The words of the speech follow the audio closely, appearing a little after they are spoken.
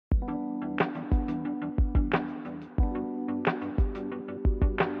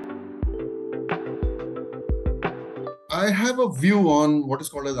I have a view on what is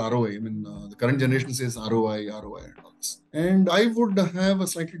called as ROI. The current generation says ROI, ROI and all this. And I would have a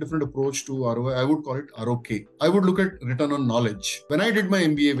slightly different approach to ROI. I would call it ROK. I would look at return on knowledge. When I did my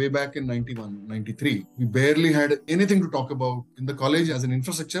MBA way back in 91, 93, we barely had anything to talk about in the college as an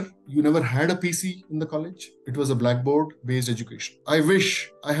infrastructure. You never had a PC in the college. It was a blackboard-based education. I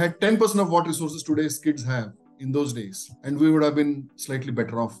wish I had 10% of what resources today's kids have in those days, and we would have been slightly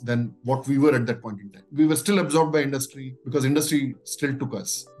better off than what we were at that point in time. We were still absorbed by industry because industry still took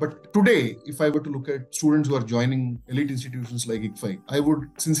us. But today, if I were to look at students who are joining elite institutions like ICFAI, I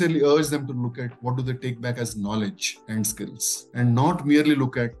would sincerely urge them to look at what do they take back as knowledge and skills, and not merely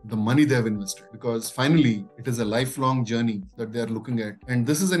look at the money they have invested, because finally, it is a lifelong journey that they are looking at, and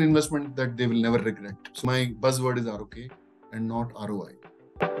this is an investment that they will never regret. So my buzzword is ROK and not ROI.